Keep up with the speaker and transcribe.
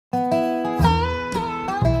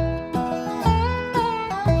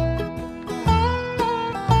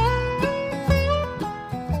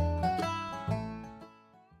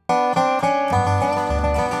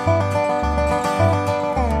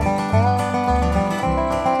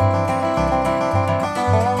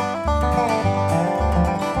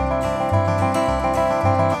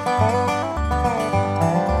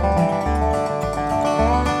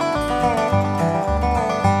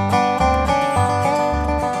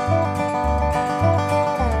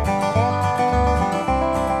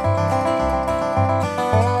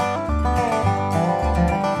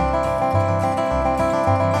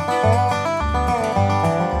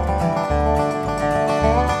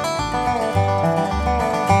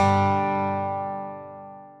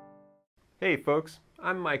Hey folks,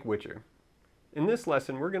 I'm Mike Witcher. In this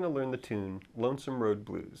lesson we're going to learn the tune Lonesome Road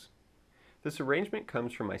Blues. This arrangement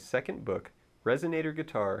comes from my second book, Resonator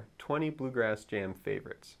Guitar 20 Bluegrass Jam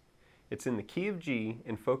Favorites. It's in the key of G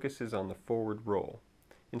and focuses on the forward roll,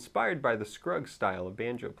 inspired by the Scruggs style of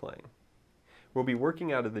banjo playing. We'll be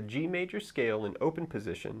working out of the G major scale in open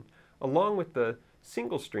position along with the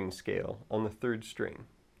single string scale on the third string.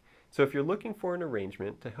 So if you're looking for an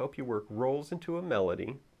arrangement to help you work rolls into a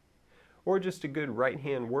melody, or just a good right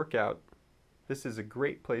hand workout, this is a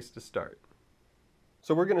great place to start.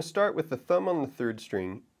 So we're going to start with the thumb on the third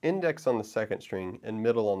string, index on the second string, and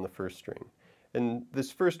middle on the first string. And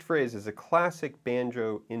this first phrase is a classic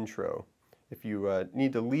banjo intro. If you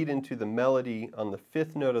need to lead into the melody on the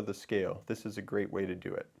fifth note of the scale, this is a great way to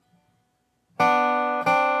do it.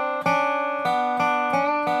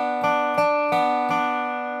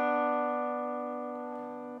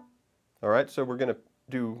 Alright, so we're going to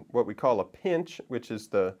do what we call a pinch, which is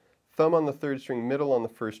the thumb on the third string, middle on the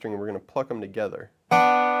first string, and we're going to pluck them together.